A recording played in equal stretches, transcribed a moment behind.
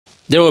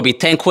There will be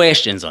 10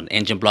 questions on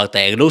engine block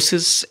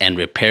diagnosis and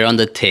repair on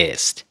the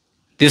test.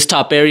 This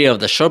top area of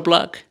the short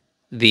block,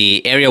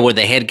 the area where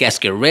the head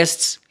gasket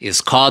rests, is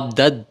called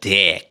the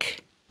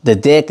deck. The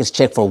deck is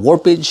checked for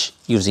warpage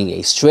using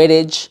a straight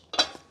edge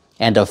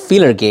and a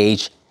feeler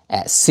gauge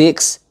at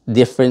 6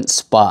 different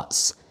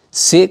spots.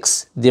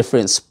 6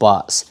 different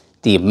spots.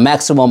 The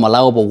maximum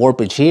allowable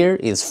warpage here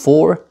is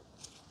 4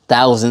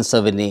 thousandths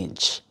of an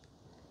inch.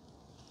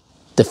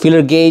 The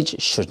feeler gauge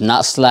should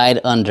not slide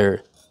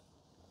under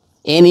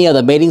any of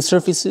the mating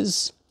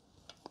surfaces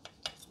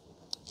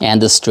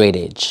and the straight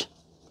edge.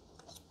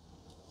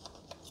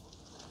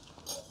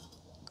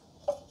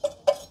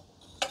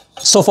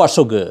 So far,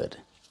 so good.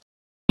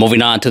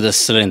 Moving on to the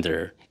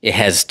cylinder. It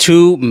has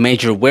 2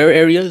 major wear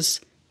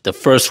areas. The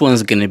first one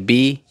is going to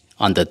be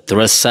on the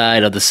thrust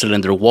side of the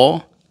cylinder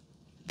wall.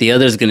 The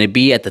other is going to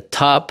be at the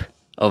top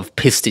of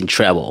piston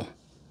travel.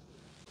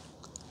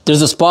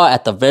 There's a spot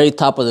at the very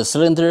top of the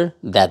cylinder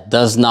that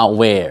does not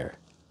wear.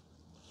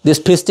 This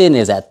piston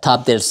is at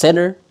top dead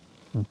center,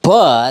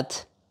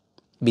 but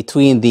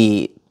between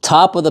the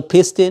top of the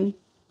piston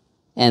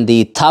and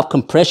the top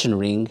compression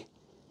ring,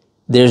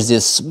 there's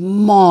this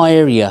small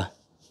area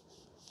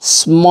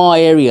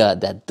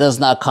that does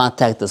not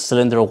contact the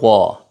cylinder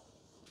wall.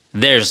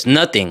 There's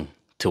nothing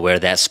to wear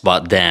that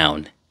spot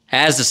down.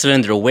 As the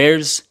cylinder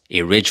wears,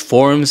 a ridge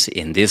forms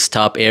in this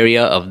top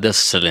area of the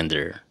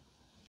cylinder.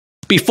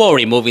 Before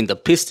removing the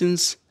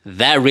pistons,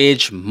 that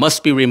ridge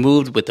must be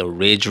removed with a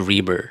ridge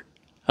reamer.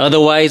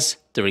 Otherwise,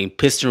 during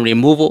piston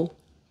removal,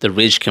 the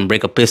ridge can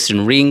break a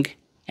piston ring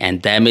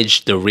and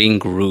damage the ring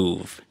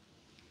groove.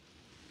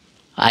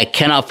 I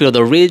cannot feel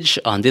the ridge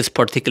on this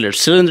particular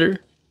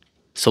cylinder,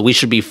 so we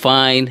should be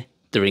fine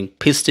during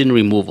piston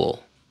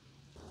removal.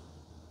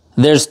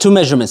 There's 2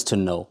 measurements to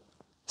know: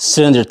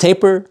 cylinder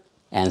taper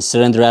and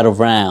cylinder out of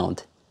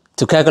round.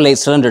 To calculate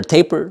cylinder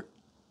taper,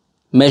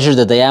 measure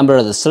the diameter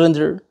of the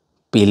cylinder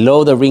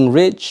below the ring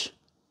ridge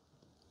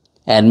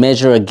and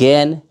measure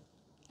again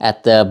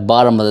at the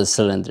bottom of the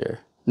cylinder,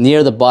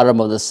 near the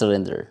bottom of the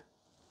cylinder.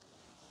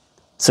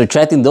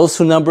 Subtracting those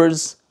 2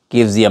 numbers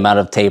gives the amount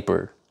of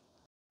taper.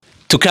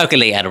 To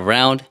calculate out of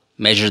round,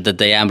 measure the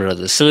diameter of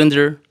the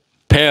cylinder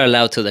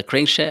parallel to the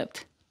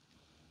crankshaft,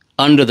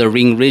 under the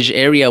ring ridge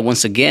area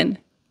once again,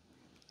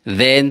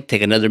 then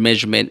take another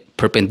measurement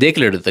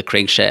perpendicular to the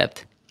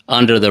crankshaft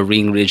under the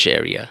ring ridge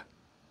area.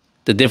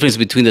 The difference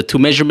between the 2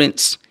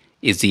 measurements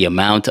is the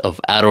amount of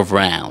out of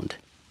round.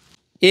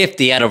 If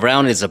the out of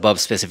round is above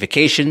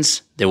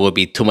specifications, there will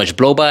be too much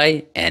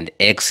blow-by and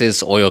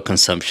excess oil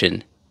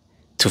consumption.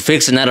 To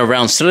fix an out of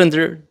round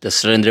cylinder, the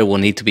cylinder will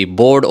need to be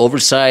bored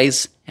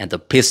oversized and the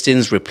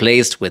pistons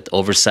replaced with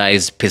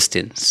oversized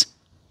pistons.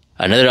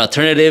 Another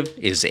alternative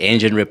is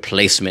engine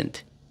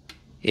replacement.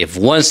 If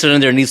one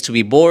cylinder needs to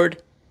be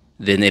bored,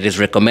 then it is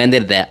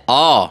recommended that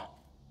all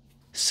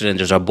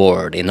cylinders are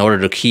bored in order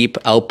to keep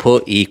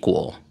output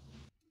equal.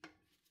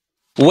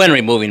 When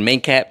removing main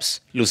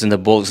caps, loosen the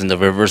bolts in the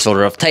reverse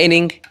order of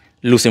tightening.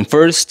 Loosen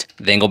first,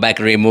 then go back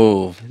and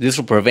remove. This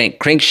will prevent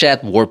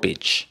crankshaft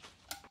warpage.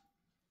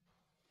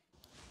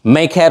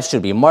 Main caps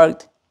should be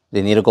marked.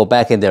 They need to go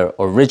back in their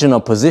original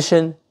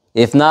position.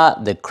 If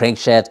not, the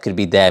crankshaft could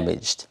be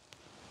damaged.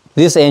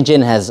 This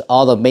engine has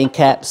all the main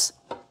caps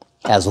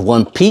as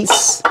one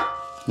piece,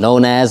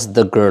 known as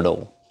the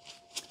girdle.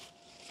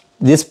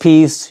 This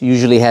piece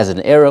usually has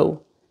an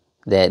arrow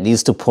that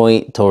needs to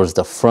point towards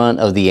the front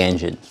of the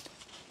engine.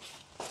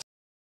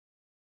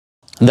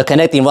 The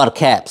connecting rod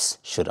caps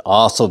should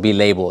also be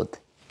labeled.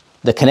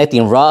 The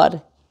connecting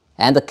rod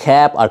and the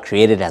cap are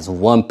created as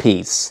one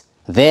piece.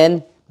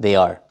 Then they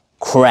are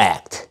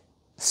cracked,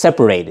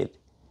 separated.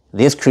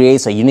 This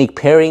creates a unique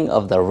pairing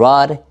of the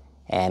rod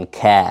and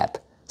cap.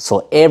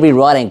 So every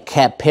rod and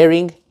cap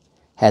pairing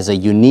has a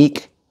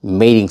unique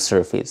mating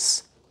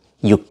surface.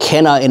 You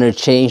cannot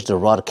interchange the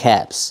rod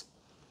caps.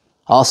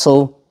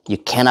 Also, you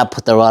cannot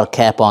put the rod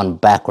cap on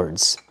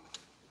backwards.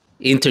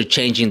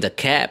 Interchanging the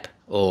cap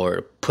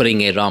or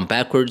putting it on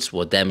backwards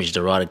will damage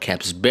the rod and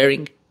cap's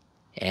bearing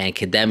and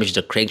can damage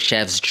the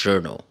crankshaft's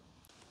journal.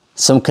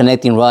 Some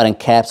connecting rod and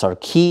caps are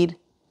keyed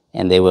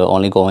and they will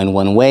only go in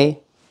one way.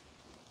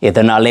 If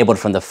they're not labeled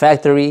from the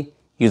factory,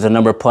 use a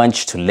number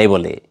punch to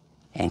label it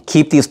and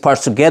keep these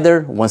parts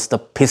together once the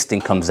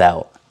piston comes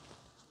out.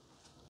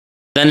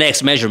 The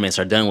next measurements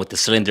are done with the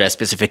cylinder at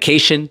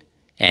specification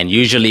and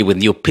usually with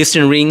new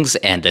piston rings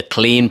and a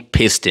clean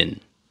piston.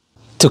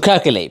 To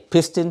calculate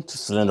piston to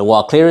cylinder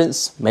wall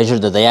clearance, measure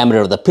the diameter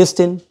of the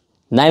piston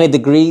 90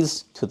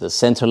 degrees to the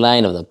center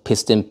line of the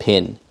piston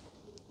pin.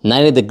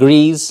 90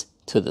 degrees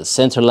to the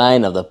center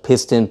line of the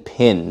piston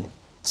pin.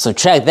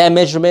 Subtract that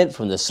measurement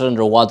from the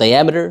cylinder wall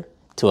diameter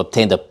to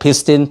obtain the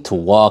piston to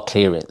wall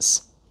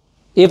clearance.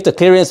 If the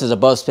clearance is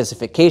above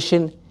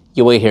specification,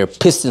 you will hear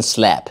piston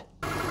slap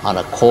on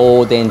a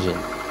cold engine.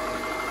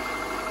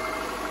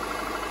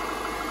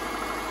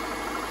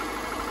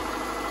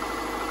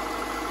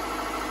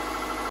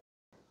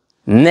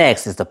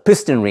 Next is the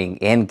piston ring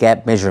end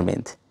gap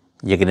measurement.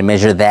 You're going to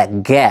measure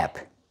that gap.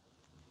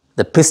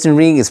 The piston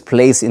ring is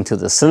placed into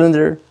the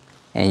cylinder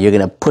and you're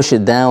gonna push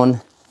it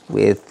down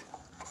with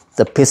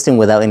the piston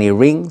without any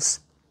rings.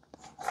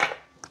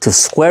 To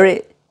square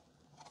it,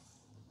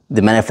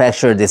 the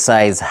manufacturer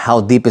decides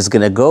how deep it's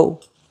gonna go.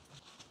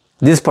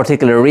 This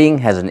particular ring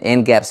has an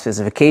end gap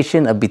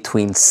specification of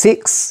between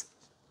 6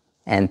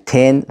 and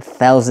 10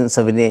 thousandths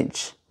of an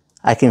inch.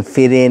 I can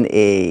fit in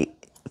a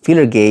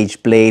feeler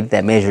gauge blade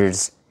that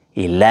measures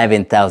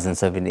 11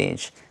 thousandths of an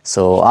inch.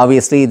 So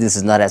obviously this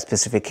is not at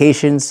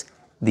specifications.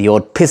 The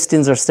old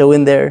pistons are still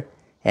in there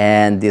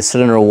and the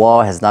cylinder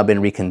wall has not been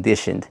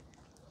reconditioned.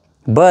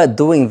 But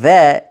doing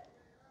that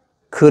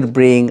could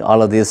bring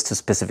all of this to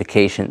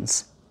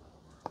specifications.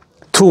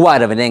 Too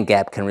wide of an end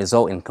gap can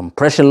result in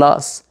compression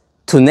loss.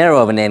 Too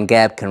narrow of an end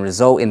gap can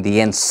result in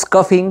the end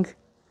scuffing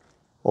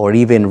or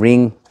even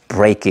ring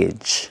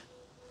breakage.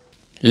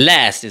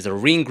 Last is a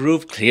ring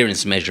groove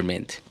clearance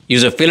measurement.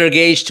 Use a feeler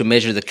gauge to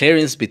measure the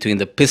clearance between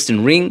the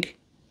piston ring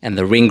and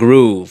the ring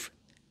groove.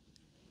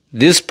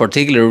 This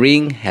particular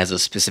ring has a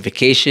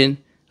specification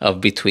of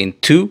between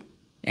 2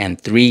 and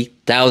 3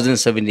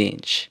 thousandths of an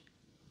inch.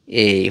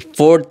 A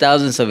 4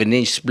 thousandths of an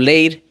inch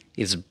blade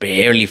is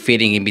barely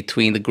fitting in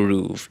between the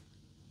groove.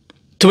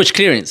 Too much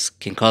clearance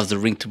can cause the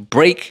ring to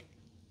break.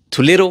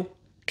 Too little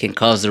can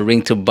cause the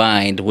ring to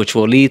bind, which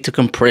will lead to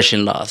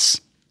compression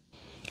loss.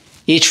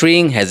 Each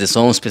ring has its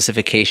own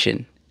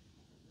specification.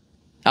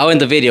 I'll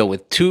end the video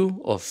with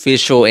 2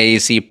 official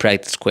ASE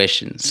practice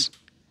questions.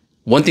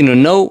 One thing to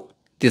note,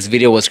 this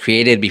video was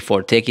created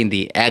before taking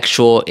the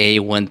actual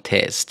A1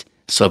 test.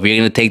 So if you're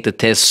going to take the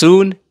test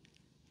soon,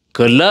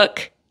 good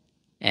luck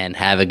and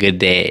have a good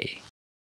day.